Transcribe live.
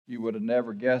You would have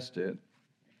never guessed it,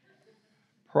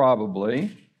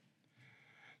 probably.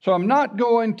 So I'm not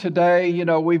going today,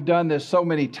 we've done this so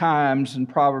many times in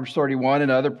Proverbs 31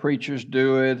 and other preachers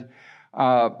do it.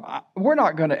 We're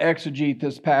not going to exegete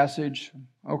this passage,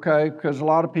 okay? Because a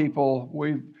lot of people,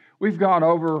 we've gone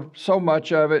over so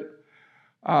much of it.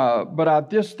 But I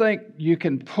just think you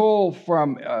can pull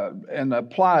from and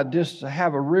apply just to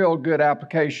have a real good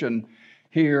application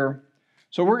here.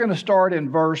 So we're going to start in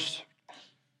verse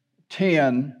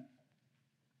 10.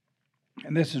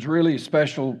 And this is really a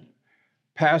special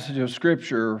passage of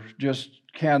Scripture. Just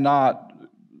cannot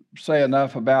say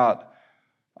enough about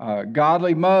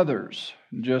godly mothers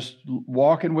just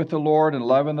walking with the Lord and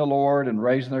loving the Lord and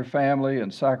raising their family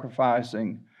and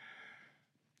sacrificing.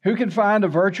 Who can find a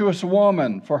virtuous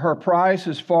woman? For her price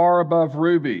is far above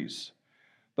rubies.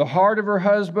 The heart of her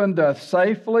husband doth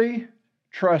safely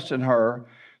trust in her,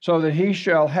 so that he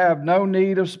shall have no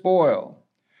need of spoil.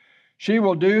 She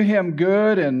will do him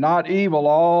good and not evil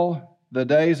all the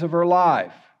days of her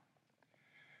life.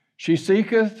 She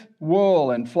seeketh wool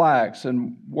and flax,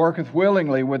 and worketh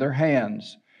willingly with her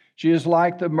hands. She is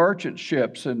like the merchant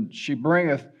ships, and she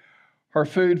bringeth her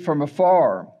food from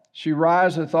afar. She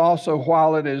riseth also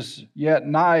while it is yet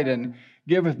night, and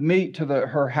giveth meat to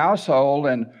her household,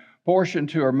 and portion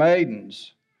to her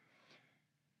maidens.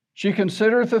 She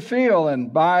considereth a field,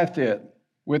 and buyeth it.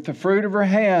 With the fruit of her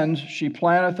hands she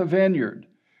planteth a vineyard.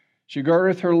 She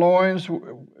girdeth her loins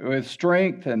with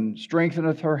strength, and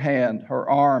strengtheneth her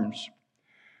arms.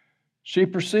 She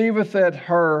perceiveth that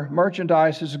her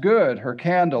merchandise is good. Her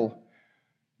candle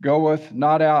goeth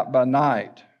not out by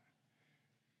night.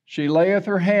 She layeth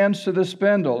her hands to the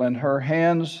spindle, and her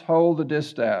hands hold the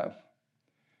distaff.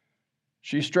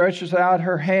 She stretches out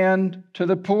her hand to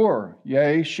the poor.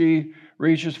 Yea, she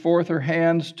reaches forth her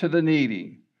hands to the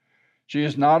needy. She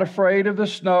is not afraid of the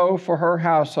snow for her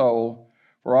household,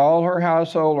 for all her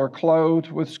household are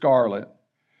clothed with scarlet.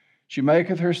 She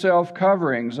maketh herself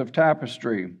coverings of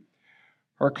tapestry.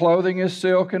 Her clothing is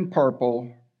silk and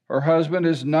purple. Her husband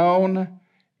is known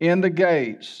in the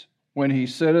gates, when he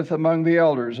sitteth among the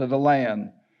elders of the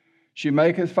land. She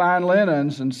maketh fine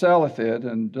linens, and selleth it,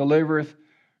 and delivereth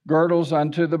girdles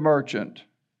unto the merchant.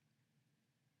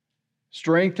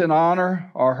 Strength and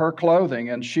honor are her clothing,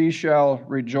 and she shall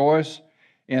rejoice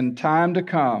in time to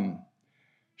come.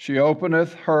 She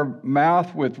openeth her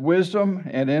mouth with wisdom,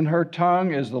 and in her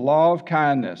tongue is the law of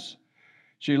kindness.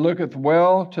 She looketh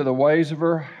well to the ways of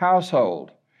her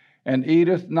household, and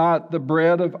eateth not the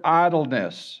bread of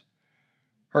idleness.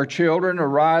 Her children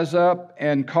arise up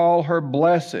and call her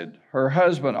blessed, her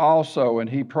husband also, and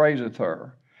he praiseth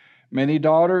her. Many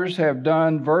daughters have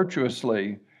done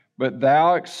virtuously, but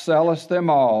thou excellest them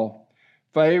all.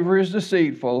 Favor is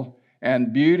deceitful,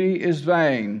 and beauty is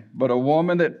vain, but a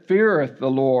woman that feareth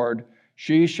the Lord,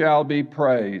 she shall be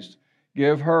praised.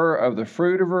 Give her of the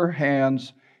fruit of her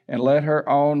hands, and let her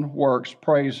own works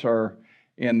praise her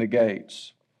in the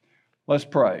gates. Let's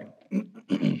pray.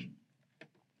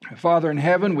 Father in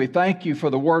heaven, we thank you for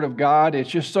the Word of God. It's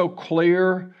just so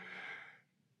clear,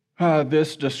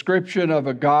 this description of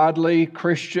a godly,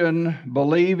 Christian,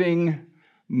 believing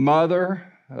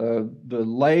mother, the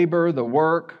labor, the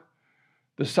work,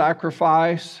 the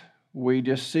sacrifice. We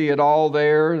just see it all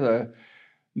there, the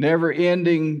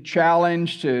never-ending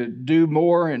challenge to do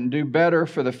more and do better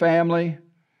for the family.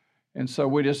 And so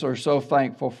we just are so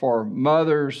thankful for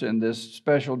mothers in this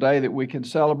special day that we can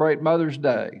celebrate Mother's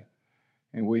Day.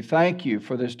 And we thank you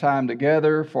for this time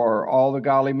together, for all the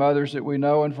godly mothers that we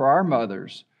know, and for our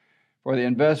mothers, for the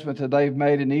investment that they've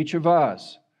made in each of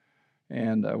us.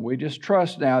 And we just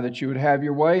trust now that you would have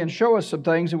your way and show us some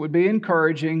things that would be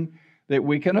encouraging, that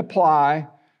we can apply,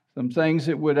 some things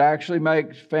that would actually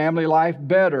make family life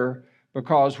better,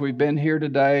 because we've been here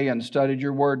today and studied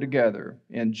your word together.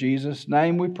 In Jesus'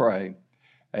 name we pray.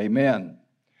 Amen.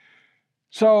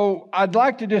 So I'd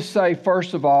like to just say,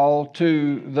 first of all,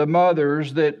 to the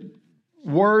mothers, that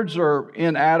words are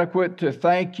inadequate to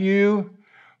thank you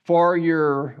for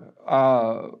your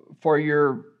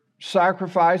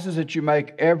sacrifices that you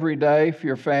make every day for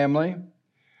your family.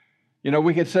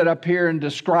 We could sit up here and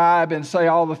describe and say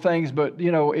all the things, but,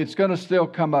 it's going to still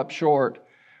come up short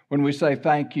when we say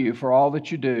thank you for all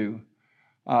that you do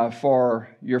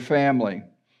for your family.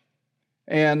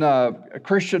 And a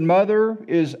Christian mother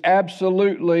is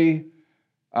absolutely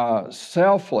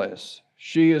selfless.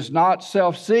 She is not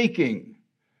self-seeking.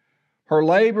 Her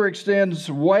labor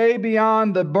extends way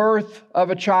beyond the birth of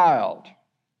a child.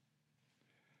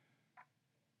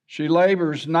 She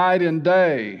labors night and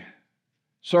day,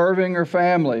 serving her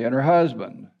family and her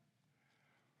husband.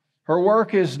 Her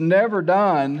work is never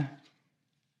done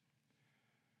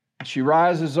She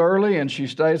rises early and she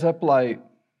stays up late,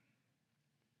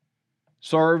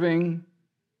 serving,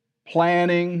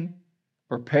 planning,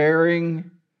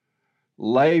 preparing,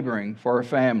 laboring for her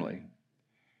family.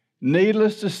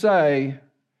 Needless to say,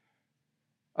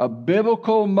 a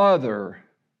biblical mother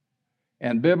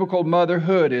and biblical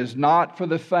motherhood is not for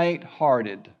the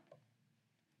faint-hearted.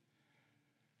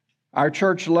 Our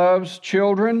church loves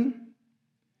children,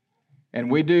 and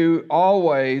we do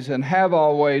always and have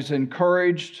always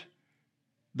encouraged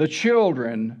the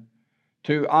children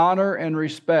to honor and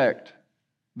respect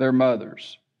their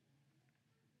mothers.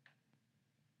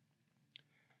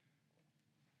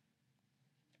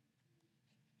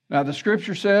 Now, the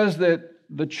Scripture says that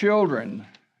the children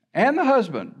and the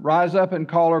husband rise up and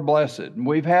call her blessed. And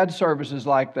we've had services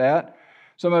like that.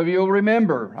 Some of you will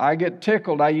remember. I get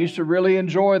tickled. I used to really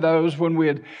enjoy those when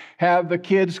we'd have the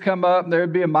kids come up, and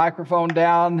there'd be a microphone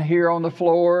down here on the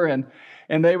floor, and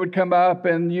they would come up,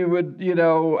 and you would,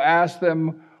 ask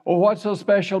them, well, what's so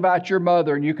special about your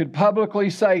mother? And you could publicly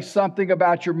say something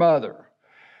about your mother.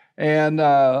 And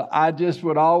I just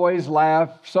would always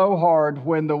laugh so hard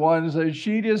when the one said,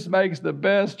 she just makes the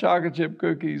best chocolate chip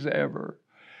cookies ever.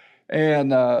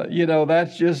 And,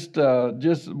 that's just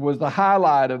was the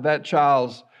highlight of that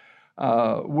child's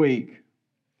week.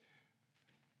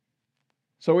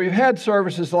 So we've had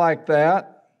services like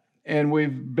that, and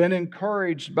we've been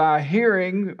encouraged by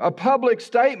hearing a public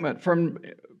statement from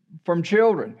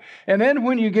children. And then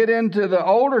when you get into the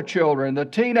older children, the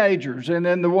teenagers, and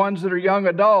then the ones that are young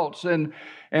adults, and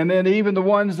then even the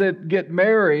ones that get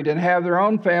married and have their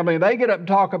own family, and they get up and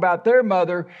talk about their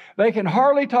mother, they can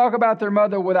hardly talk about their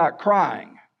mother without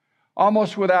crying,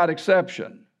 almost without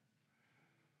exception.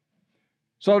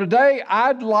 So today,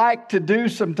 I'd like to do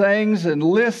some things and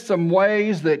list some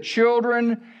ways that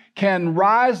children can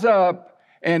rise up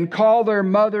and call their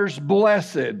mothers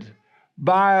blessed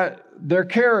by their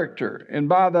character and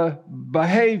by the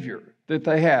behavior that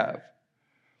they have.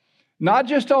 Not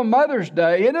just on Mother's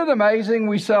Day. Isn't it amazing?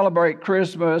 We celebrate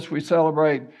Christmas, we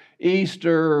celebrate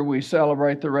Easter, we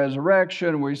celebrate the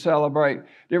resurrection, we celebrate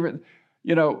different,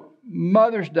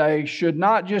 Mother's Day should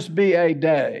not just be a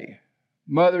day.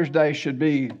 Mother's Day should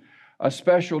be a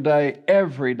special day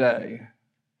every day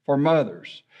for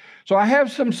mothers. So I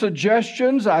have some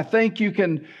suggestions. I think you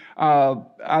can,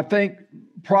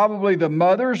 probably the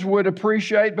mothers would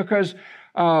appreciate, because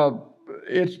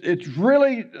it's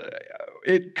really,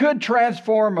 it could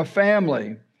transform a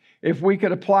family if we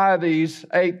could apply these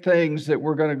 8 things that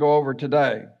we're going to go over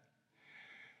today.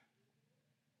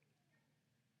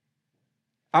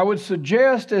 I would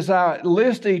suggest, as I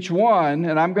list each one,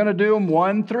 and I'm going to do them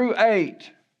 1 through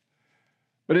 8,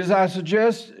 but as I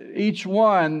suggest each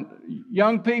one,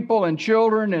 young people and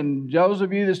children, and those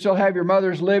of you that still have your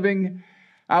mothers living,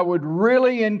 I would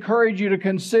really encourage you to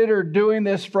consider doing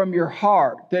this from your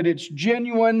heart, that it's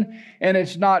genuine and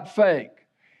it's not fake.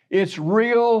 It's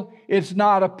real, it's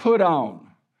not a put on.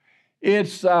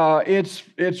 It's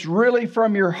really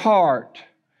from your heart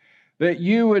that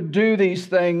you would do these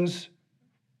things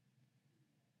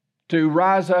to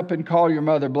rise up and call your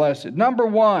mother blessed. Number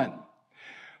one,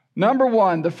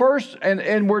 the first,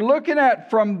 and we're looking at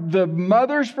from the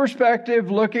mother's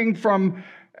perspective, looking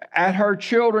at her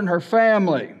children, her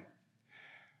family.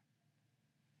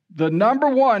 The number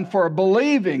one for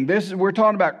believing, we're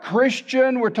talking about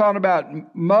Christian, we're talking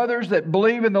about mothers that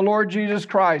believe in the Lord Jesus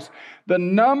Christ. The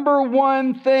number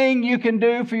one thing you can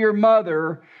do for your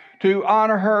mother to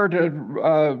honor her, to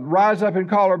rise up and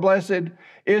call her blessed,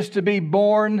 is to be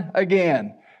born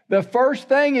again. The first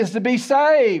thing is to be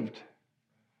saved.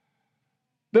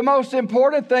 The most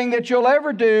important thing that you'll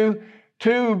ever do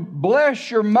to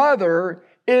bless your mother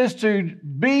is to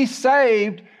be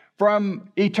saved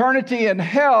from eternity in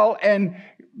hell and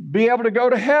be able to go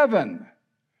to heaven.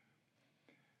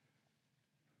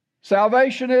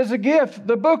 Salvation is a gift.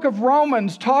 The book of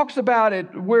Romans talks about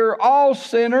it. We're all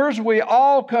sinners. We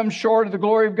all come short of the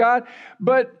glory of God.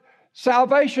 But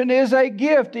salvation is a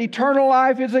gift. Eternal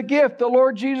life is a gift. The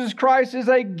Lord Jesus Christ is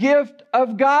a gift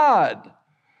of God.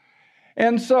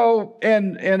 And so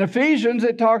in Ephesians,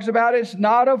 it talks about it's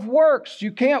not of works.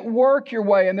 You can't work your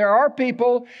way. And there are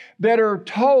people that are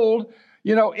told,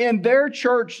 in their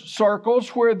church circles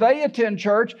where they attend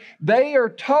church, they are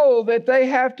told that they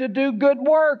have to do good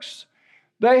works.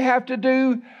 They have to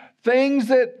do things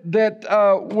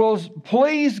that will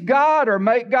please God or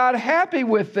make God happy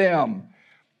with them.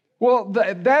 Well,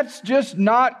 that's just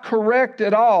not correct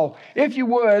at all. If you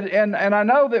would, and I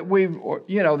know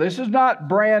that this is not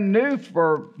brand new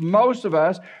for most of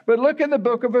us, but look in the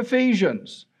book of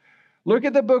Ephesians. Look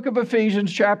at the book of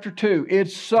Ephesians chapter 2.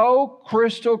 It's so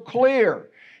crystal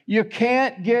clear. You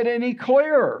can't get any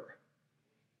clearer.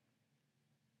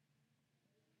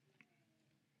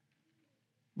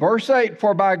 Verse 8,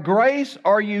 for by grace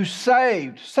are you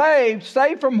saved. Saved?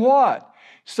 Saved from what?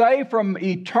 Saved from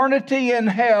eternity in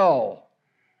hell.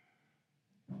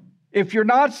 If you're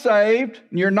not saved,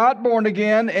 you're not born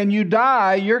again, and you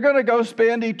die, you're going to go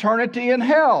spend eternity in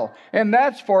hell. And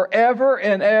that's forever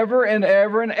and ever and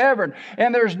ever and ever.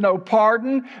 And there's no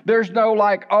pardon. There's no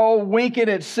winking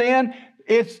at sin.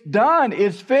 It's done.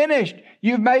 It's finished.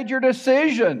 You've made your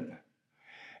decision.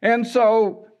 And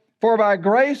so, for by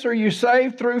grace are you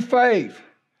saved through faith,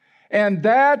 and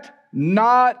that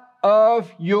not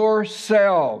of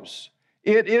yourselves.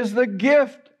 It is the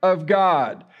gift of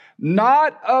God,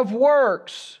 not of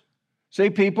works. See,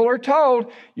 people are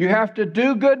told you have to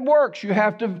do good works. You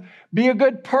have to be a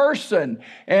good person.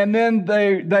 And then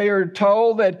they are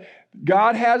told that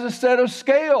God has a set of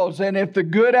scales, and if the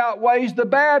good outweighs the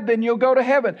bad, then you'll go to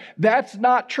heaven. That's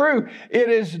not true. It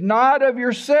is not of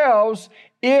yourselves.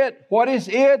 What is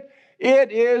it?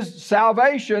 It is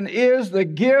salvation, is the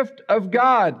gift of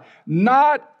God,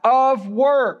 not of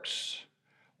works,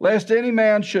 lest any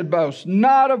man should boast.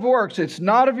 Not of works. It's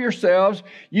not of yourselves.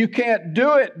 You can't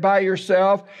do it by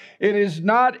yourself. It is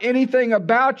not anything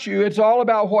about you. It's all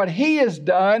about what He has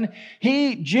done.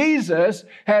 Jesus,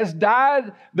 has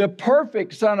died, the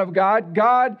perfect Son of God,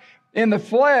 God in the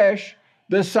flesh,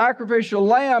 the sacrificial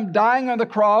lamb dying on the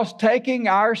cross, taking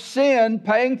our sin,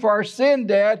 paying for our sin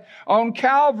debt on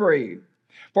Calvary.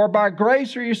 For by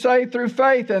grace are you saved through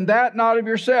faith, and that not of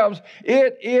yourselves.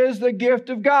 It is the gift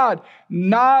of God,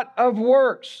 not of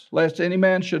works, lest any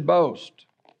man should boast.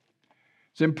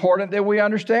 It's important that we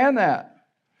understand that.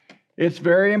 It's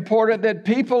very important that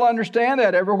people understand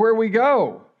that everywhere we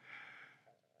go.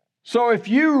 So if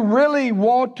you really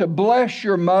want to bless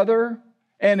your mother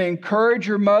and encourage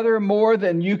your mother more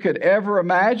than you could ever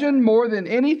imagine, more than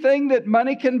anything that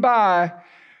money can buy,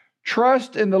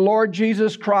 trust in the Lord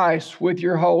Jesus Christ with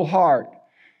your whole heart.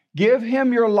 Give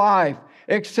Him your life.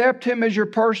 Accept Him as your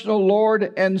personal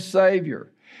Lord and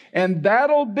Savior. And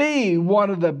that'll be one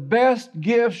of the best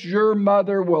gifts your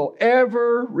mother will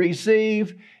ever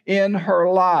receive in her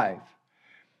life.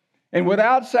 And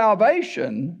without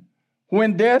salvation,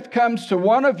 when death comes to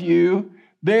one of you,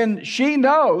 then she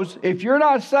knows if you're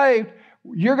not saved,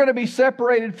 you're going to be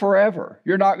separated forever.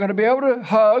 You're not going to be able to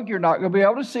hug. You're not going to be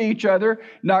able to see each other.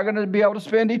 Not going to be able to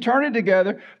spend eternity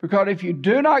together. Because if you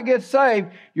do not get saved,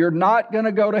 you're not going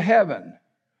to go to heaven.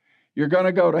 You're going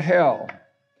to go to hell.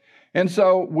 And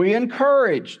so we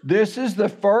encourage, this is the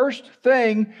first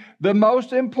thing, the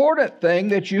most important thing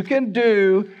that you can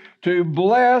do to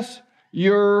bless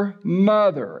your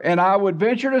mother. And I would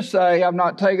venture to say, I've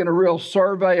not taken a real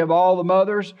survey of all the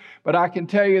mothers, but I can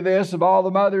tell you this, of all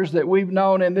the mothers that we've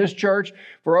known in this church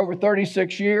for over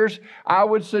 36 years, I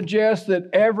would suggest that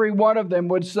every one of them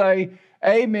would say,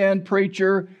 amen,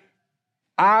 preacher,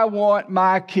 I want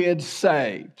my kids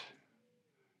saved.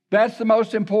 That's the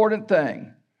most important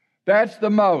thing. That's the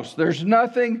most. There's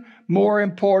nothing more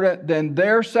important than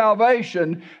their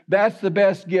salvation. That's the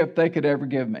best gift they could ever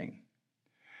give me.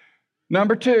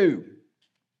 Number two,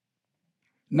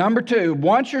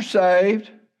 once you're saved,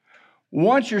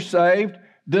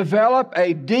 develop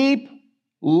a deep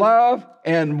love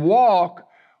and walk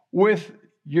with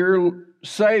your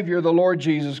Savior, the Lord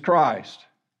Jesus Christ.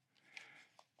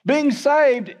 Being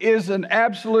saved is an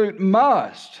absolute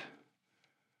must.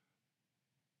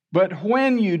 But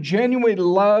when you genuinely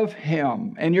love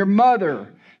Him, and your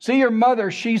mother,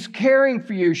 she's caring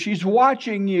for you, she's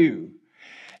watching you.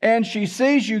 And she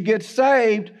sees you get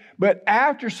saved, but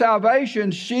after salvation,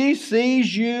 she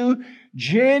sees you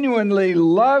genuinely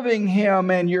loving Him,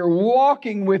 and you're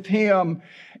walking with Him,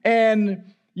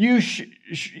 and you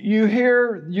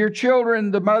hear your children,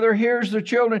 the mother hears the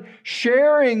children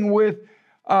sharing with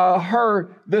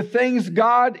her the things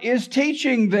God is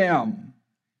teaching them.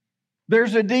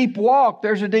 There's a deep walk,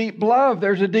 there's a deep love,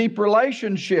 there's a deep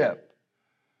relationship.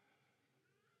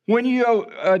 When you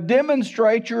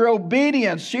demonstrate your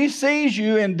obedience, she sees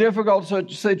you in difficult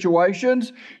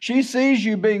situations. She sees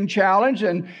you being challenged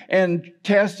and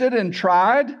tested and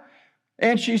tried.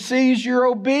 And she sees your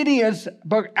obedience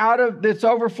that's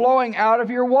overflowing out of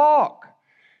your walk.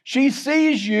 She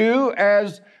sees you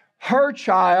as her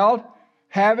child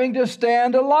having to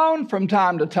stand alone from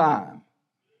time to time.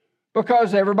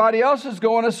 Because everybody else is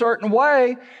going a certain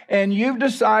way, and you've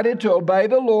decided to obey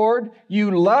the Lord.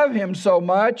 You love Him so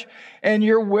much, and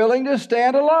you're willing to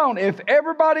stand alone. If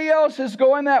everybody else is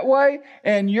going that way,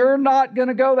 and you're not going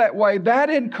to go that way, that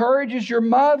encourages your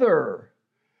mother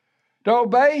to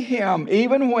obey Him,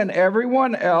 even when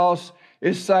everyone else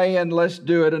is saying, let's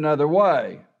do it another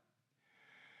way.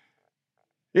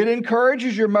 It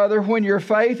encourages your mother when your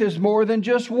faith is more than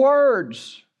just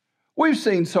words. We've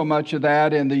seen so much of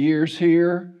that in the years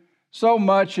here. So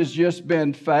much has just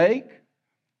been fake.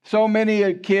 So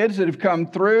many kids that have come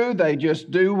through, they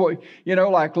just do what,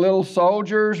 like little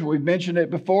soldiers. We've mentioned it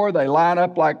before. They line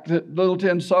up like the little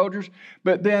tin soldiers.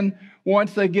 But then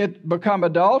once they become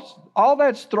adults, all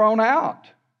that's thrown out.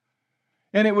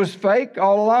 And it was fake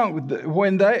all along.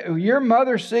 When your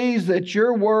mother sees that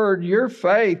your word, your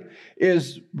faith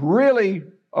is really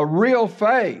a real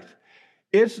faith.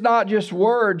 It's not just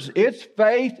words, it's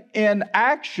faith in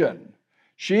action.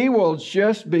 She will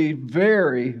just be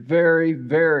very, very,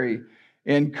 very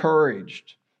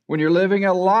encouraged. When you're living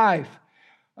a life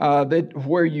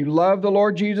where you love the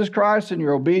Lord Jesus Christ and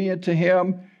you're obedient to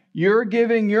Him, you're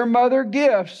giving your mother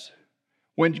gifts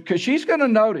because she's going to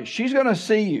notice, she's going to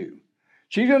see you.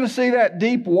 She's going to see that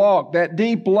deep walk, that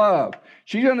deep love.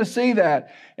 She's going to see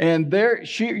that. And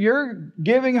you're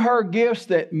giving her gifts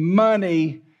that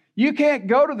money, you can't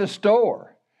go to the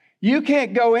store. You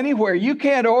can't go anywhere. You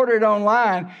can't order it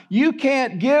online. You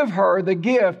can't give her the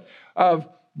gift of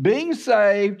being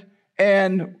saved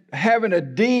and having a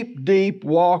deep, deep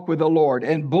walk with the Lord.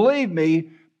 And believe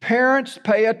me, parents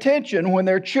pay attention when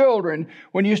their children,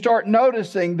 when you start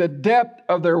noticing the depth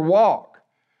of their walk.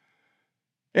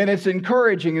 And it's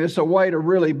encouraging, and it's a way to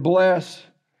really bless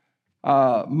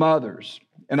mothers.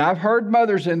 And I've heard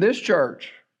mothers in this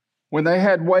church, when they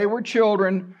had wayward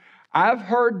children, I've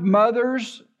heard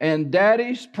mothers and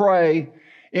daddies pray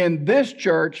in this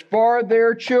church for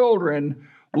their children,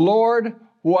 Lord,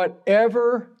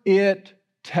 whatever it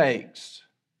takes.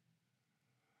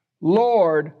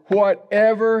 Lord,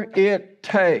 whatever it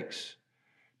takes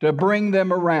to bring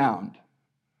them around.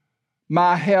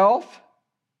 My health,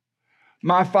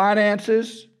 my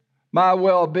finances, my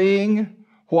well-being,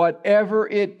 whatever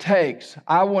it takes.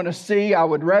 I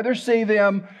would rather see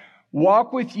them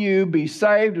walk with you, be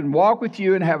saved and walk with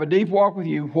you and have a deep walk with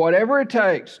you, whatever it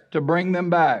takes to bring them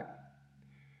back.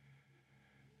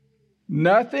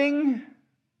 There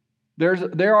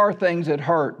are things that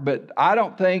hurt, but I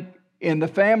don't think in the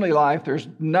family life there's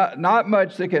not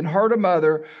much that can hurt a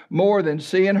mother more than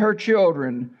seeing her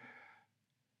children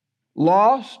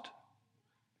lost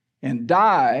and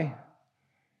die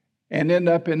and end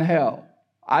up in hell.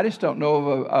 I just don't know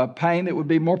of a pain that would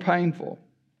be more painful.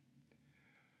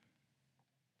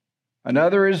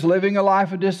 Another is living a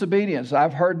life of disobedience.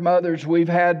 I've heard mothers, we've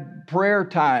had prayer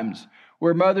times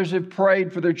where mothers have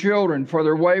prayed for their children, for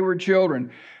their wayward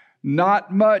children.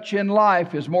 Not much in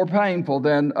life is more painful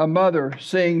than a mother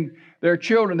seeing their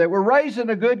children that were raised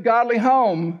in a good, godly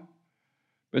home,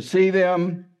 but see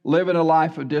them living a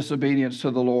life of disobedience to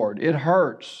the Lord. It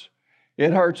hurts.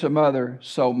 It hurts a mother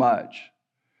so much.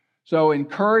 So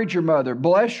encourage your mother.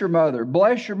 Bless your mother.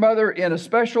 Bless your mother in a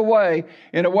special way,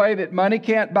 in a way that money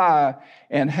can't buy,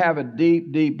 and have a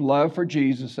deep, deep love for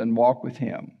Jesus and walk with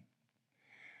Him.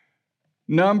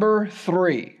 Number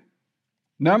three,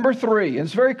 and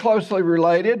it's very closely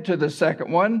related to the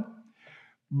second one,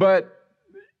 but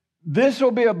this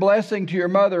will be a blessing to your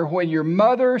mother when your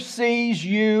mother sees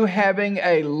you having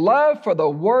a love for the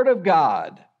Word of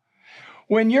God.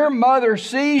 When your mother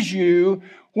sees you,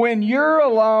 when you're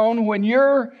alone, when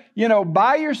you're,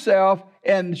 by yourself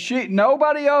and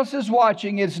nobody else is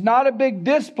watching, it's not a big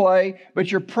display, but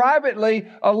you're privately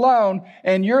alone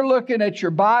and you're looking at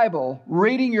your Bible,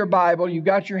 reading your Bible, you've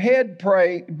got your head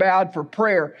bowed for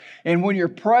prayer. And when you're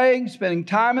praying, spending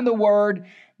time in the Word,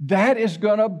 that is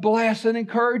going to bless and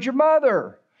encourage your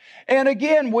mother. And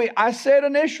again, I said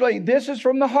initially, this is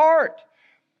from the heart.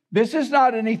 This is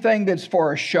not anything that's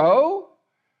for a show.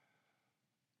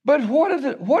 But what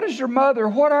does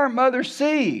our mothers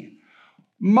see?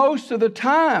 Most of the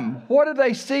time, what do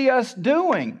they see us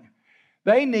doing?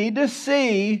 They need to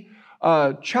see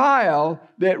a child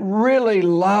that really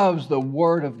loves the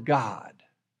Word of God.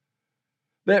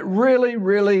 That really,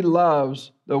 really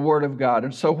loves the Word of God.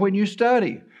 And so when you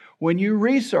study, when you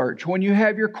research, when you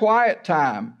have your quiet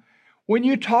time, when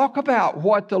you talk about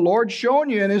what the Lord's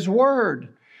shown you in His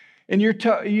Word, and you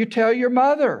tell your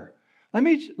mother, let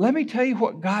me tell you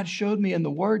what God showed me in the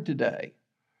Word today.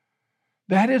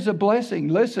 That is a blessing.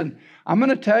 Listen, I'm going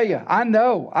to tell you, I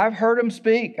know, I've heard Him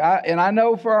speak, and I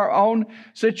know for our own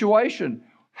situation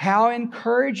how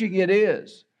encouraging it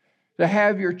is to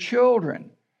have your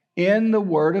children in the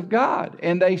Word of God.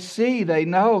 And they see, they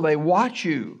know, they watch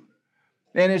you.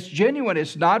 And it's genuine.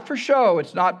 It's not for show.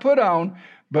 It's not put on,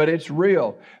 but it's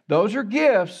real. Those are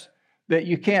gifts that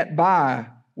you can't buy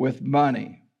with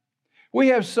money. We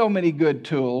have so many good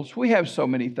tools. We have so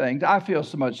many things. I feel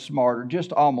so much smarter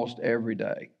just almost every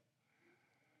day.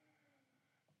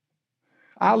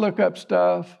 I look up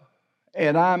stuff,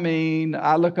 and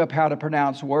I look up how to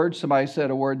pronounce words. Somebody said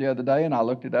a word the other day, and I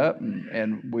looked it up,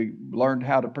 and we learned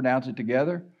how to pronounce it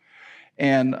together.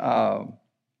 And I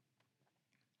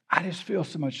just feel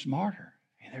so much smarter.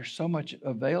 And there's so much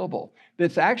available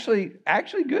that's actually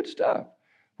good stuff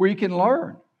where you can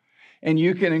learn and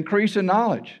you can increase in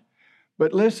knowledge.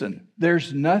 But listen,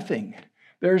 there's nothing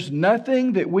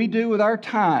that we do with our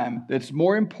time that's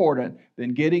more important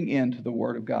than getting into the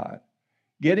Word of God.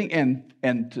 Getting in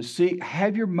and to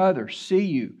have your mother see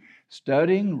you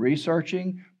studying,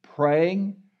 researching,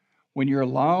 praying when you're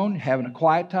alone, having a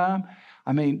quiet time.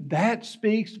 I mean, that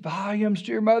speaks volumes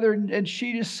to your mother. And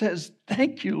she just says,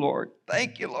 thank you, Lord.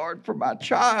 Thank you, Lord, for my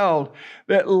child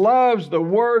that loves the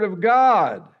Word of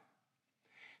God.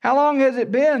 How long has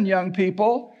it been, young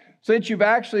people, since you've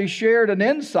actually shared an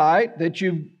insight that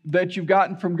you've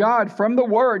gotten from God, from the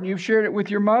Word, and you've shared it with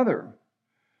your mother?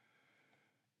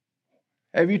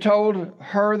 Have you told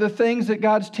her the things that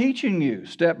God's teaching you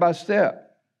step by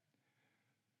step?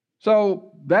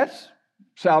 So that's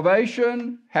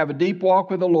salvation, have a deep walk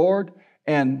with the Lord,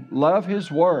 and love His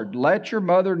Word. Let your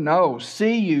mother know,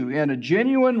 see you in a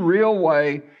genuine, real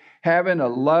way, having a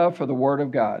love for the Word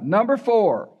of God. Number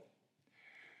four,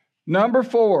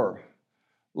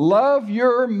 love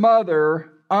your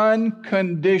mother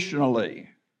unconditionally.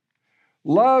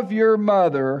 Love your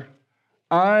mother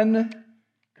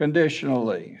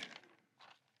unconditionally.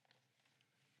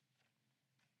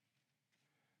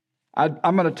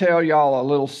 I'm going to tell y'all a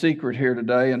little secret here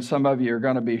today, and some of you are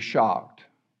going to be shocked.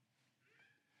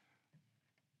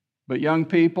 But young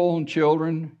people and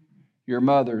children, your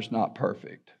mother's not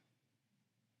perfect.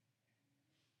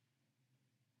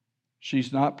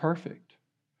 She's not perfect.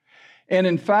 And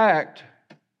in fact,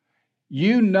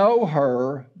 you know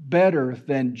her better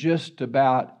than just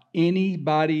about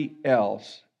anybody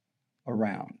else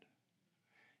around.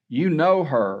 You know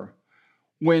her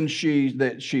when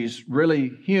she's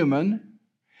really human,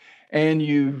 and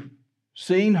you've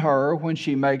seen her when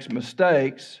she makes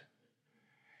mistakes,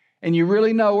 and you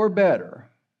really know her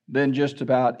better than just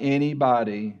about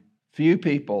anybody. Few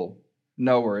people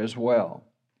know her as well.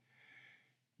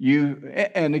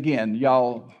 And again,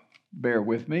 y'all bear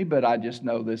with me, but I just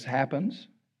know this happens.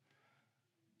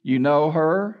 You know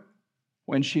her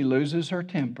when she loses her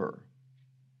temper.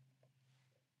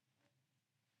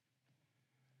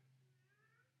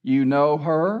 You know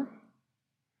her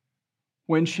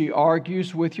when she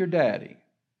argues with your daddy.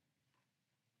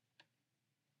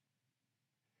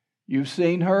 You've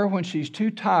seen her when she's too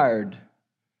tired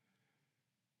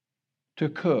to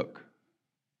cook.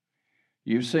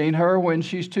 You've seen her when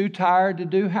she's too tired to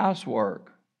do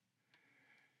housework.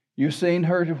 You've seen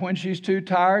her when she's too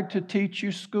tired to teach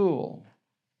you school.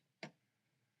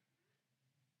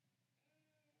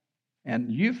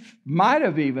 And you might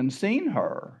have even seen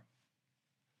her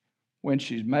when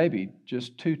she's maybe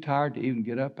just too tired to even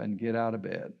get up and get out of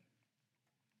bed.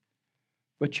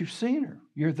 But you've seen her.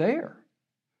 You're there.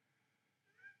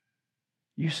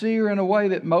 You see her in a way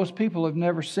that most people have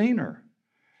never seen her.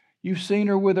 You've seen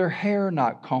her with her hair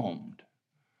not combed.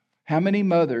 How many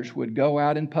mothers would go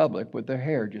out in public with their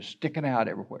hair just sticking out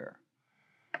everywhere?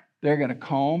 They're going to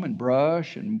comb and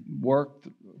brush and work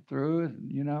through it,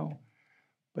 you know.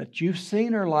 But you've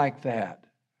seen her like that.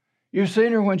 You've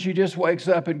seen her when she just wakes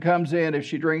up and comes in, if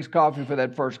she drinks coffee for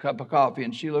that first cup of coffee,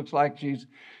 and she looks like she's,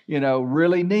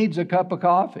 really needs a cup of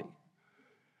coffee.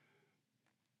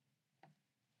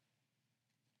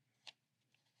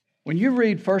 When you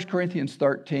read 1 Corinthians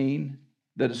 13,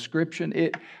 the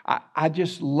description, I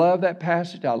just love that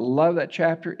passage. I love that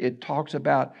chapter. It talks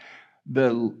about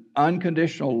the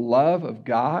unconditional love of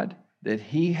God that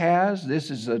He has. This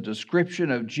is a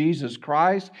description of Jesus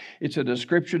Christ. It's a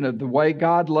description of the way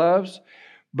God loves.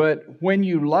 But when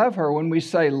you love her, when we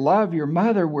say love your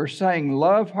mother, we're saying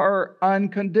love her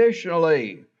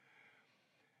unconditionally.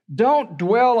 Don't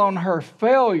dwell on her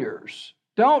failures.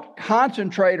 Don't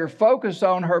concentrate or focus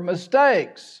on her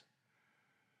mistakes,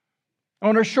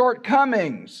 on her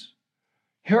shortcomings,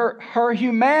 her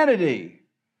humanity.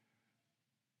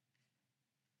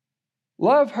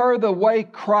 Love her the way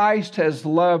Christ has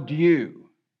loved you.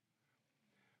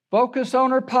 Focus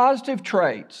on her positive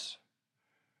traits,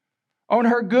 on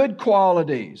her good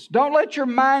qualities. Don't let your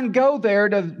mind go there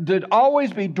to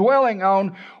always be dwelling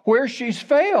on where she's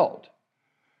failed.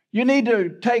 You need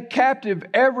to take captive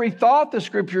every thought, the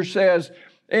Scripture says,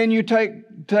 and you take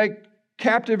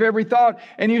captive every thought,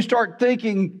 and you start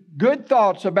thinking good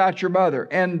thoughts about your mother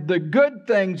and the good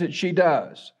things that she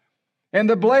does and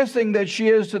the blessing that she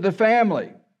is to the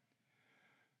family.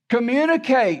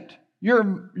 Communicate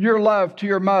your love to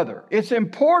your mother. It's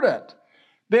important.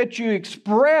 that you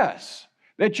express,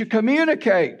 that you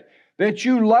communicate, that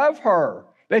you love her,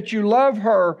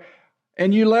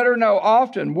 and you let her know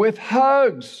often with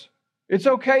hugs. It's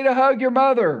okay to hug your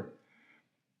mother.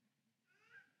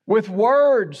 With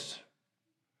words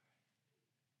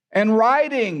and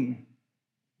writing.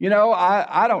 You know,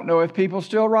 I don't know if people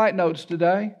still write notes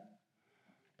today,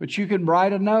 but you can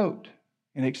write a note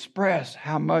and express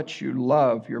how much you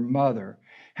love your mother,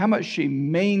 how much she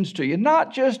means to you.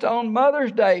 Not just on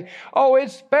Mother's Day. Oh,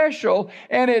 it's special,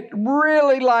 and it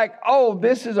really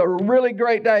this is a really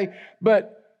great day.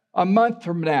 But a month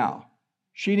from now,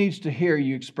 she needs to hear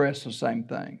you express the same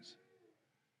things.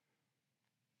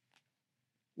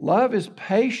 Love is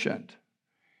patient,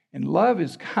 and love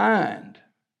is kind,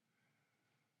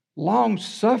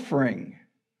 long-suffering.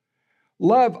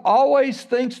 Love always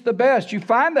thinks the best. You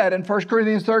find that in 1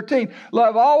 Corinthians 13.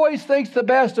 Love always thinks the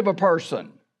best of a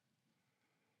person.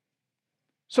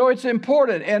 So it's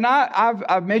important, and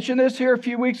I've mentioned this here a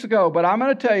few weeks ago, but I'm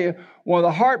going to tell you, one of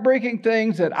the heartbreaking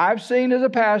things that I've seen as a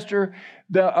pastor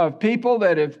of people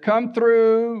that have come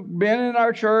through, been in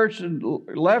our church and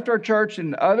left our church,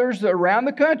 and others around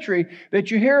the country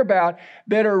that you hear about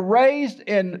that are raised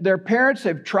and their parents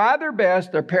have tried their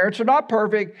best. Their parents are not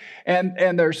perfect,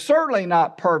 and they're certainly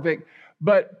not perfect,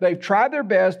 but they've tried their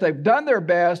best. They've done their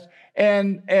best.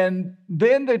 And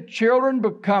then the children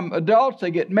become adults,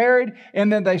 they get married,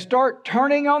 and then they start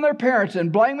turning on their parents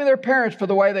and blaming their parents for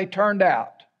the way they turned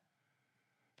out.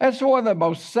 That's one of the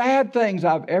most sad things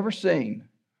I've ever seen.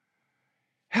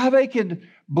 How they can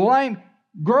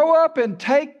grow up and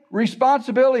take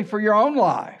responsibility for your own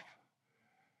life.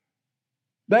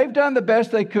 They've done the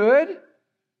best they could.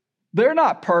 They're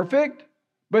not perfect.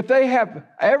 But they have,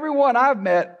 everyone I've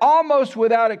met, almost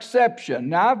without exception.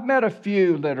 Now, I've met a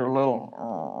few that are a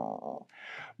little,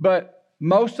 but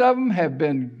most of them have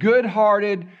been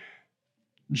good-hearted,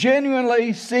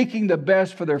 genuinely seeking the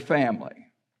best for their family.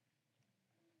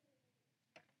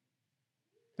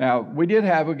 Now, we did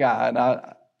have a guy, and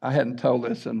I hadn't told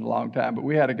this in a long time, but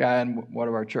we had a guy in one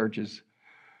of our churches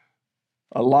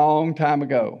a long time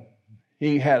ago.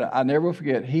 I never will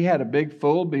forget, he had a big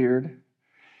full beard.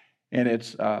 And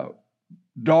it's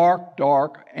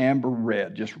dark amber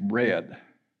red, just red.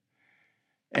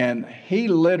 And he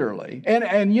literally,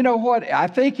 and you know what? I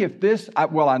think if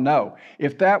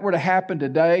that were to happen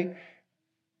today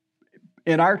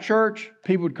in our church,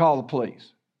 people would call the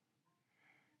police.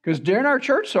 Because during our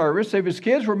church service, if his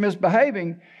kids were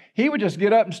misbehaving, he would just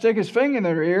get up and stick his finger in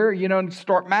their ear, and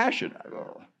start mashing.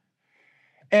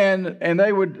 And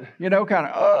they would, kind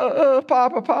of,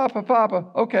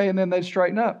 Papa. Okay, and then they'd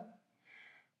straighten up.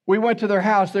 We went to their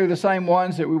house. They were the same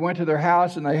ones that we went to their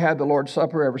house, and they had the Lord's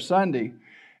Supper every Sunday.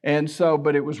 And so,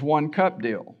 but it was 1 cup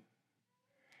deal.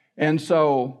 And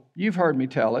so, you've heard me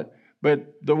tell it,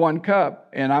 but the 1 cup,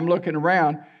 and I'm looking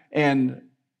around, and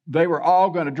they were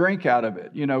all going to drink out of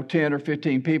it, 10 or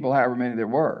 15 people, however many there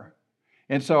were.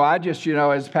 And so I just,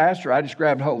 as pastor, I just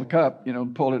grabbed hold of the cup,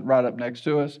 pulled it right up next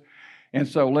to us. And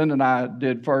so Linda and I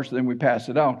did first, then we passed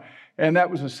it on. And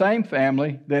that was the same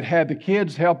family that had the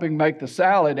kids helping make the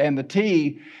salad and the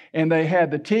tea. And they had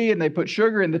the tea, and they put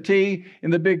sugar in the tea in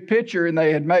the big pitcher, and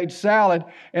they had made salad,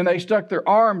 and they stuck their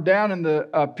arm down in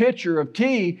the pitcher of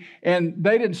tea, and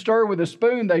they didn't stir with a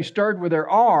spoon, they stirred with their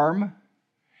arm.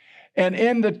 And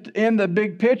in the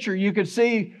big pitcher, you could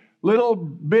see little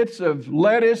bits of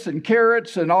lettuce and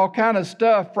carrots and all kind of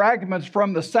stuff, fragments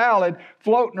from the salad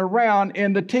floating around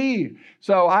in the tea.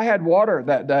 So I had water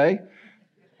that day.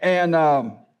 And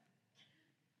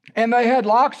they had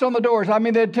locks on the doors.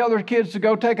 They'd tell their kids to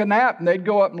go take a nap, and they'd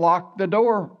go up and lock the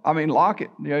door. Lock it.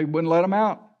 You wouldn't let them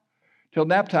out till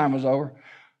nap time was over.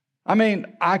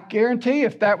 I guarantee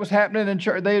if that was happening in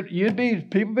church,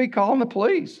 people be calling the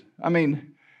police.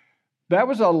 That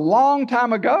was a long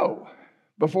time ago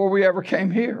before we ever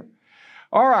came here.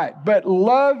 All right, but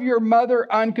love your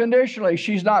mother unconditionally.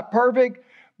 She's not perfect,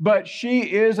 but she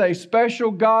is a special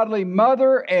godly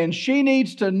mother, and she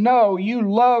needs to know you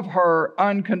love her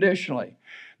unconditionally.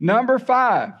 Number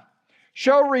 5,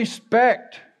 show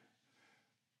respect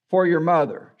for your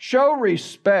mother. Show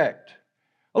respect.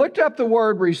 I looked up the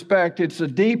word respect. It's a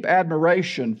deep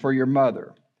admiration for your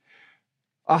mother,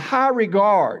 a high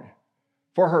regard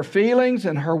for her feelings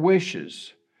and her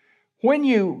wishes. When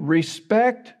you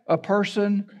respect a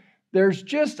person, there's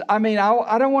just, I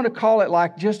don't want to call it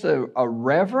like just a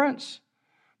reverence,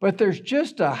 but there's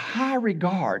just a high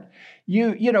regard.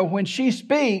 When she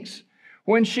speaks,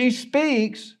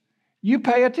 you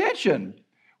pay attention.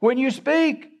 When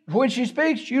she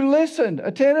speaks, you listen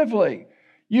attentively.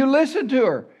 You listen to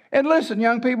her. And listen,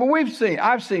 young people,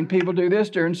 I've seen people do this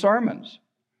during sermons.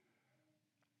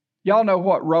 Y'all know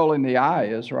what rolling the eye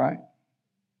is, right?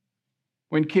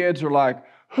 When kids are like,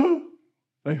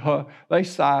 huh, they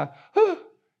sigh, huh,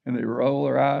 and they roll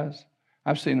their eyes.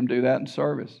 I've seen them do that in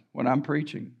service when I'm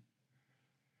preaching.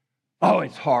 Oh,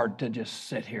 it's hard to just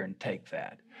sit here and take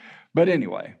that. But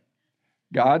anyway,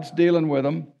 God's dealing with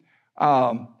them.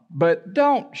 But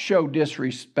don't show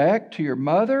disrespect to your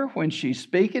mother when she's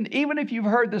speaking. Even if you've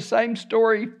heard the same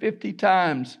story 50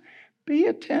 times, be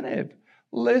attentive.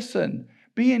 Listen.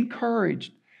 Be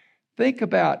encouraged. Think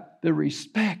about the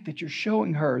respect that you're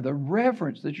showing her, the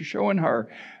reverence that you're showing her,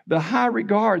 the high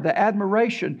regard, the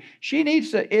admiration. She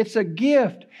needs to, it's a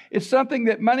gift. It's something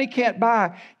that money can't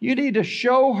buy. You need to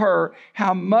show her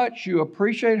how much you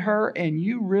appreciate her and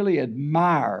you really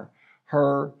admire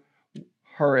her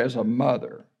as a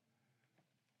mother.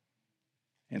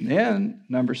 And then,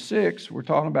 number 6, we're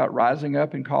talking about rising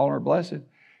up and calling her blessed.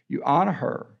 You honor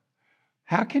her.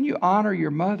 How can you honor your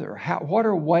mother? What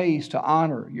are ways to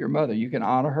honor your mother? You can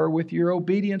honor her with your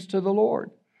obedience to the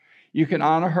Lord. You can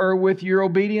honor her with your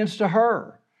obedience to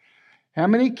her. How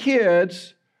many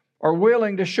kids are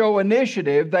willing to show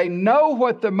initiative? They know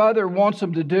what the mother wants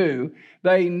them to do.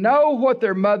 They know what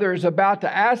their mother is about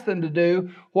to ask them to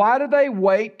do. Why do they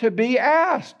wait to be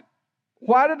asked?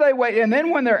 Why do they wait? And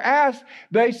then when they're asked,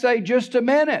 they say, just a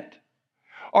minute.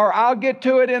 Or I'll get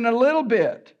to it in a little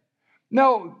bit.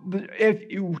 No,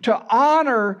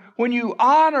 when you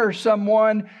honor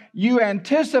someone, you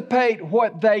anticipate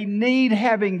what they need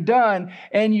having done,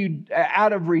 and you,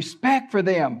 out of respect for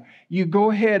them, you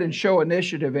go ahead and show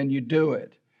initiative and you do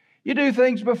it. You do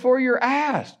things before you're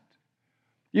asked.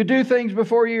 You do things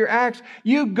before you're asked.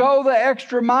 You go the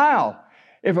extra mile.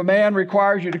 If a man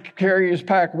requires you to carry his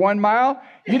pack 1 mile,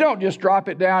 you don't just drop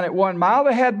it down at 1 mile.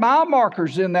 They had mile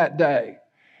markers in that day.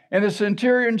 And the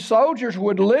centurion soldiers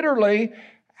would literally,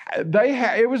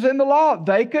 it was in the law,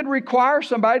 they could require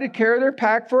somebody to carry their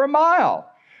pack for 1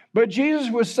 mile. But Jesus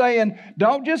was saying,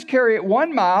 don't just carry it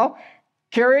 1 mile,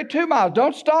 carry it 2 miles.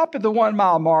 Don't stop at the 1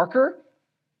 mile marker,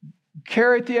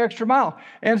 carry it the extra mile.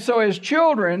 And so as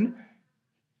children,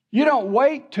 you don't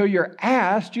wait till you're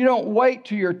asked, you don't wait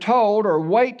till you're told, or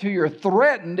wait till you're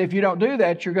threatened. If you don't do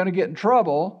that, you're going to get in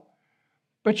trouble.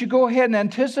 But you go ahead and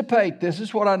anticipate, this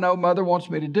is what I know Mother wants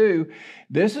me to do.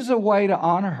 This is a way to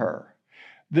honor her.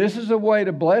 This is a way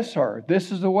to bless her.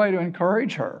 This is a way to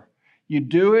encourage her. You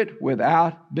do it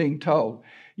without being told.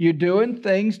 You're doing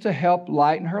things to help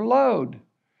lighten her load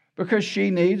because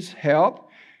she needs help.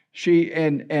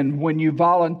 And when you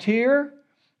volunteer,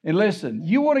 and listen,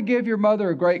 you want to give your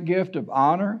mother a great gift of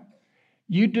honor.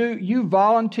 You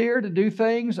volunteer to do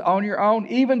things on your own,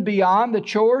 even beyond the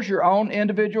chores, your own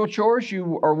individual chores.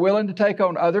 You are willing to take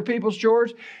on other people's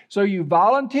chores. So you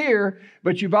volunteer,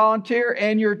 but you volunteer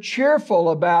and you're cheerful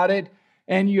about it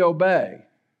and you obey.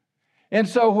 And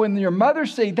so when your mother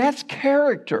sees, that's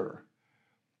character.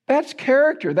 That's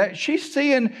character. That she's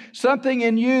seeing something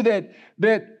in you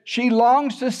that she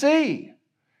longs to see.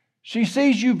 She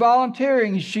sees you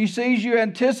volunteering. She sees you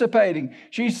anticipating.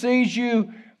 She sees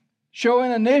you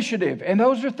showing initiative. And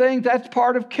those are things, that's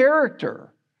part of character.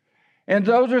 And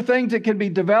those are things that can be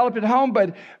developed at home,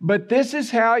 but this is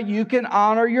how you can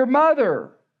honor your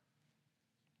mother.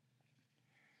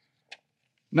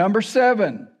 Number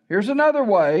 7, here's another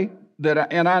way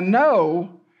and I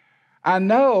know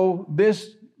this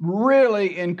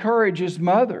really encourages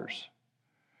mothers.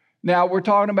 Now, we're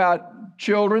talking about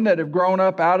children that have grown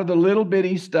up out of the little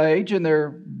bitty stage, and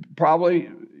they're probably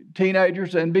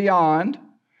teenagers and beyond.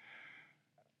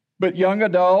 But young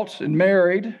adults and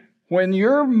married, when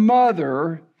your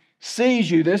mother sees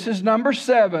you, this is number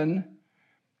 7,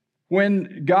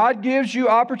 when God gives you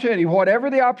opportunity, whatever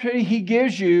the opportunity He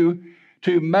gives you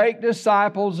to make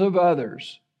disciples of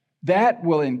others, that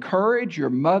will encourage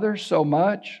your mother so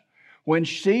much. When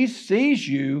she sees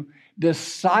you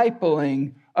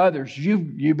discipling others,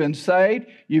 you've been saved,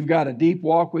 you've got a deep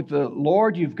walk with the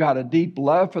Lord, you've got a deep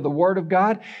love for the Word of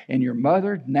God, and your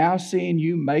mother now seeing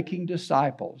you making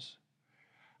disciples.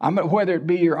 Whether it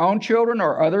be your own children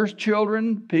or others'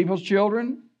 children, people's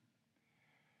children,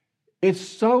 it's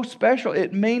so special.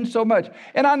 It means so much.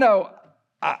 And I know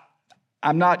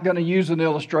I'm not going to use an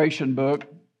illustration book,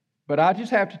 but I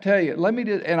just have to tell you,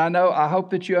 I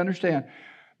hope that you understand,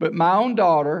 but my own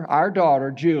daughter, our daughter,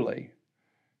 Julie,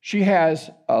 she has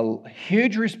a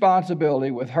huge responsibility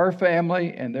with her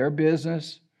family and their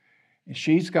business. And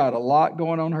she's got a lot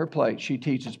going on her plate. She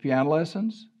teaches piano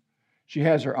lessons. She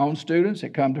has her own students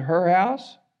that come to her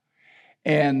house.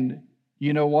 And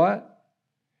you know what?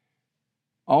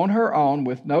 On her own,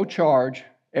 with no charge,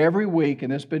 every week,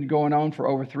 and it's been going on for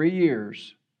over 3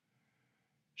 years,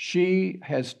 she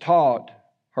has taught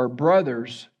her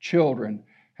brother's children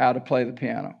how to play the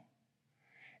piano.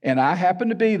 And I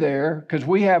happened to be there because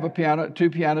we have two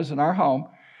pianos in our home.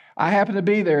 I happened to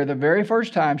be there the very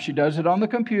first time. She does it on the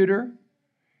computer,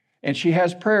 and she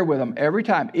has prayer with them every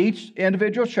time. Each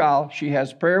individual child, she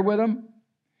has prayer with them,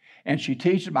 and she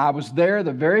teaches them. I was there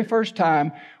the very first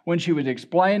time when she was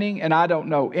explaining, and I don't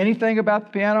know anything about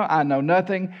the piano. I know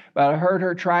nothing, but I heard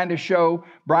her trying to show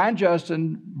Brian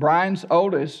Justin, Brian's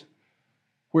oldest,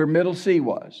 where middle C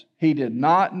was. He did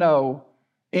not know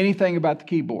anything about the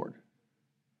keyboard.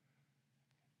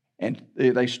 And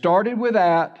they started with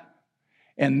that,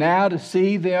 and now to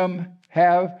see them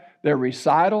have their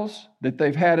recitals that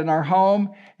they've had in our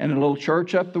home and a little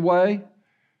church up the way,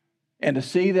 and to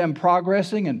see them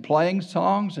progressing and playing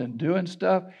songs and doing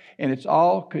stuff, and it's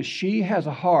all because she has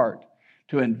a heart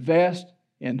to invest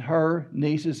in her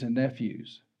nieces and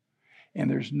nephews. And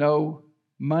there's no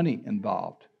money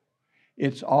involved.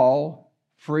 It's all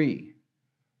free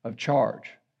of charge.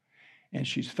 And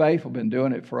she's faithful, been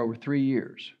doing it for over 3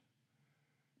 years.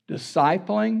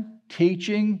 Discipling,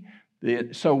 teaching.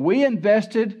 So we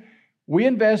invested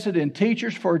in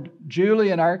teachers for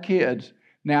Julie and our kids.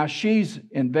 Now she's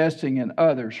investing in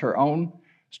others, her own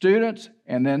students,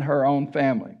 and then her own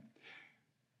family.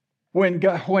 When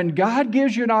God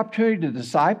gives you an opportunity to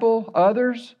disciple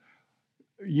others,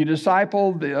 you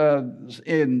disciple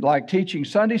in like teaching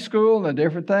Sunday school and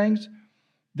different things,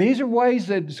 these are ways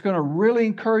that it's going to really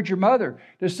encourage your mother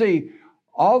to see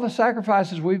all the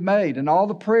sacrifices we've made and all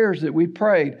the prayers that we've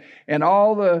prayed and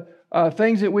all the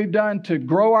things that we've done to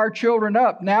grow our children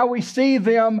up. Now we see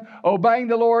them obeying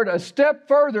the Lord a step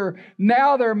further.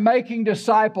 Now they're making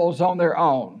disciples on their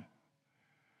own.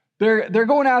 They're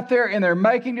going out there and they're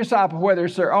making disciples, whether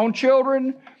it's their own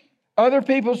children, other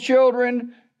people's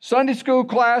children, Sunday school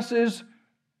classes,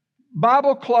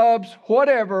 Bible clubs,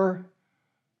 whatever.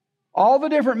 All the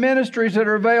different ministries that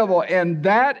are available, and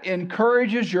that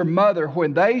encourages your mother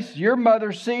when your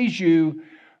mother sees you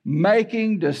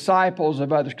making disciples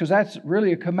of others, because that's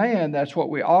really a command. That's what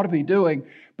we ought to be doing,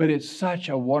 but it's such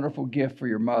a wonderful gift for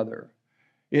your mother.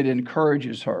 It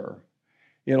encourages her.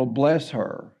 It'll bless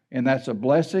her, and that's a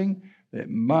blessing that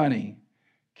money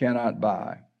cannot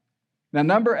buy. Now,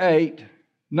 number eight,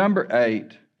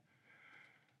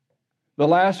 the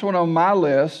last one on my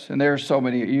list, and there's so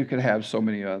many, you could have so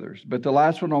many others, but the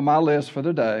last one on my list for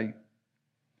the day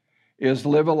is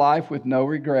live a life with no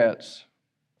regrets.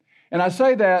 And I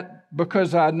say that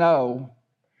because I know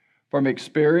from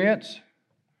experience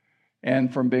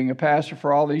and from being a pastor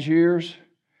for all these years,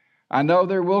 I know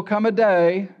there will come a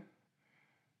day,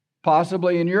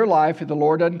 possibly in your life, if the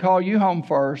Lord doesn't call you home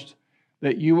first,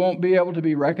 that you won't be able to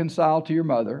be reconciled to your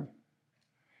mother.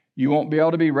 You won't be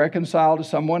able to be reconciled to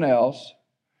someone else.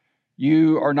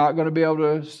 You are not going to be able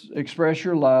to express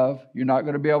your love. You're not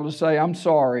going to be able to say, I'm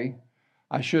sorry,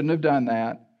 I shouldn't have done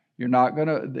that. You're not going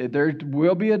to, there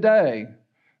will be a day.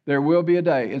 There will be a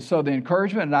day. And so the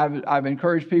encouragement, and I've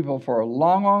encouraged people for a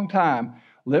long, long time,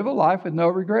 live a life with no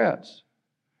regrets.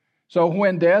 So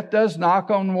when death does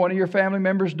knock on one of your family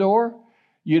members' door,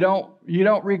 you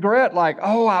don't regret like,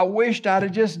 oh, I wished I'd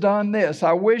have just done this.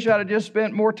 I wish I'd have just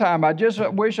spent more time. I just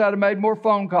wish I'd have made more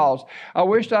phone calls. I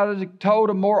wished I'd have told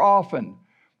them more often.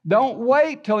 Don't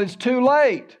wait till it's too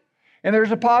late. And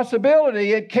there's a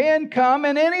possibility it can come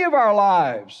in any of our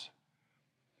lives.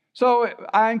 So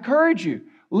I encourage you,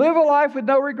 live a life with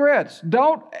no regrets.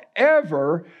 Don't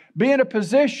ever be in a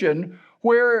position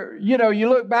where, you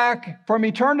look back from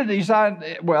eternity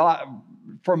side,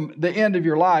 from the end of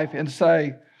your life and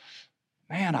say,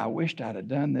 man, I wished I'd have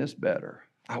done this better.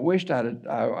 I wished I'd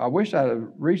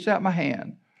have reached out my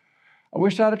hand. I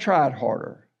wish I'd have tried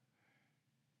harder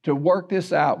to work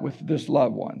this out with this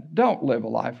loved one. Don't live a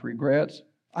life of regrets.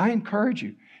 I encourage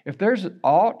you. If there's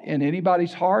aught in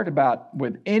anybody's heart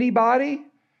with anybody,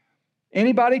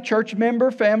 church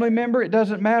member, family member, it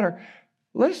doesn't matter.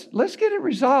 Let's get it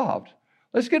resolved.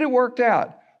 Let's get it worked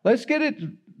out. Let's get it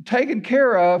taken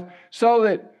care of so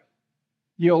that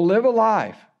you'll live a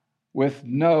life with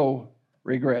no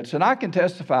regrets. And I can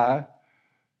testify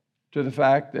to the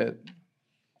fact that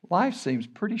life seems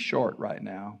pretty short right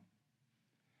now.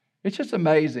 It's just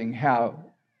amazing how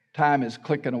time is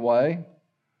clicking away.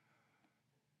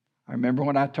 I remember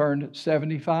when I turned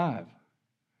 75,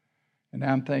 and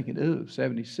now I'm thinking, ooh,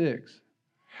 76.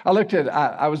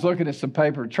 I was looking at some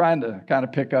paper, trying to kind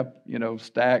of pick up,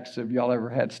 stacks. Have y'all ever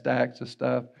had stacks of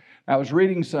stuff? I was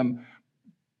reading some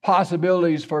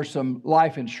possibilities for some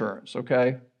life insurance,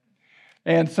 okay?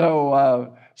 And so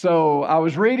I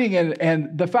was reading,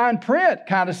 and the fine print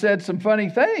kind of said some funny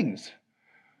things.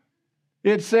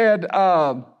 It said,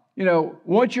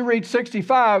 once you reach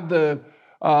 65, the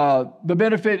the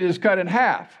benefit is cut in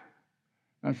half.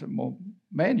 I said, well,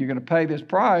 man, you're going to pay this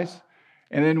price.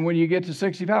 And then when you get to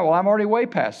 65, well, I'm already way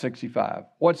past 65.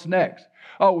 What's next?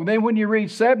 Oh, then when you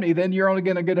reach 70, then you're only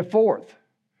going to get a fourth.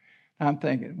 I'm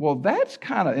thinking, well, that's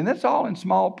and that's all in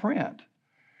small print.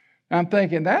 I'm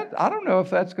thinking that, I don't know if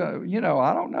that's going to,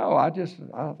 I don't know. I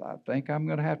think I'm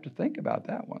going to have to think about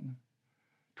that one.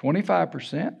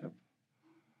 25%,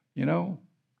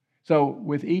 So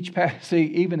with each pass, see,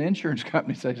 even insurance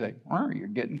companies, they say, you're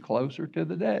getting closer to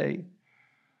the day.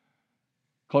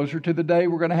 Closer to the day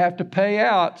we're going to have to pay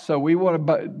out. So we want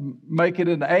to make it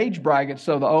an age bracket.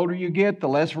 So the older you get, the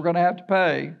less we're going to have to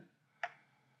pay.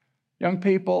 Young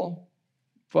people,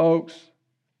 folks,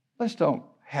 let's don't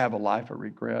have a life of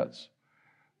regrets.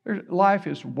 Life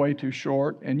is way too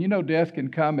short. And death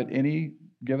can come at any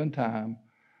given time.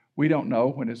 We don't know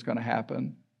when it's going to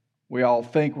happen. We all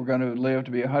think we're going to live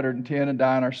to be 110 and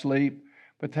die in our sleep.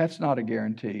 But that's not a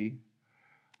guarantee.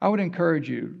 I would encourage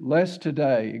you, let's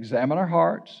today examine our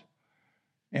hearts.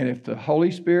 And if the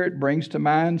Holy Spirit brings to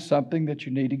mind something that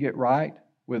you need to get right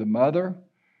with a mother,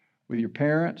 with your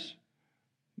parents,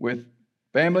 with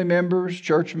family members,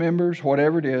 church members,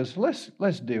 whatever it is,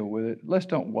 let's deal with it. Let's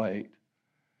don't wait.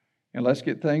 And let's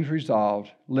get things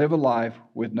resolved. Live a life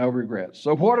with no regrets.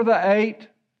 So what are the 8?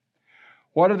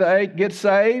 What are the 8? Get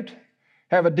saved.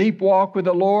 Have a deep walk with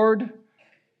the Lord.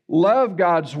 Love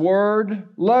God's Word.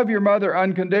 Love your mother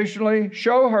unconditionally.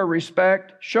 Show her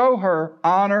respect. Show her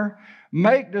honor.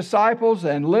 Make disciples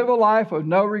and live a life with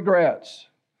no regrets.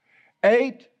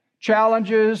 8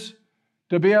 challenges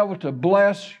to be able to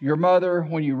bless your mother.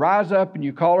 When you rise up and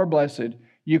you call her blessed,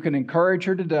 you can encourage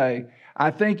her today.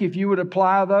 I think if you would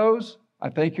apply those,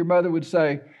 I think your mother would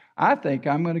say, I think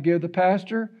I'm going to give the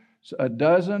pastor a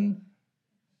dozen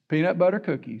peanut butter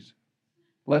cookies.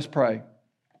 Let's pray.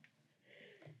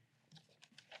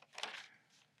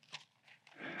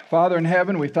 Father in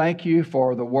heaven, we thank you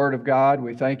for the Word of God.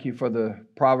 We thank you for the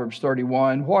Proverbs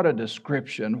 31. What a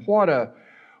description. What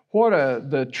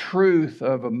the truth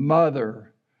of a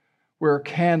mother where a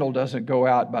candle doesn't go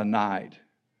out by night.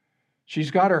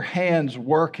 She's got her hands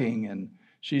working, and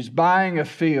she's buying a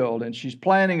field, and she's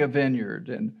planting a vineyard.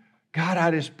 And God,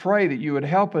 I just pray that you would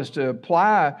help us to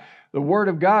apply the Word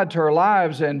of God to our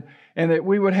lives, and that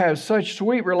we would have such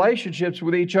sweet relationships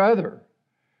with each other.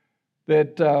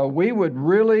 That we would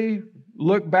really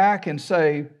look back and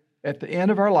say, at the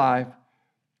end of our life,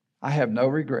 I have no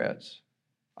regrets.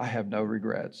 I have no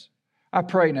regrets. I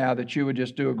pray now that you would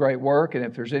just do a great work, and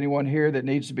if there's anyone here that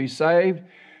needs to be saved,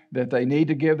 that they need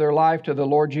to give their life to the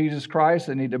Lord Jesus Christ,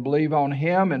 they need to believe on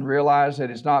Him and realize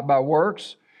that it's not by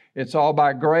works, it's all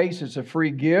by grace, it's a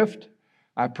free gift.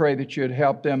 I pray that you'd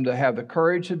help them to have the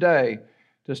courage today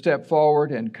to step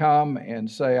forward and come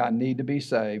and say, I need to be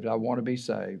saved, I want to be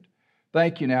saved.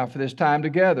 Thank you now for this time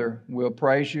together. We'll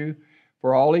praise you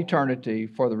for all eternity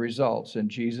for the results. In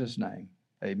Jesus' name,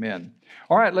 amen.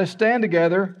 All right, let's stand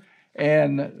together.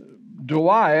 And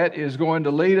Dwight is going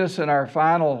to lead us in our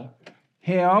final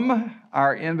hymn,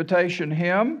 our invitation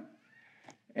hymn.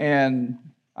 And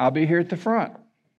I'll be here at the front.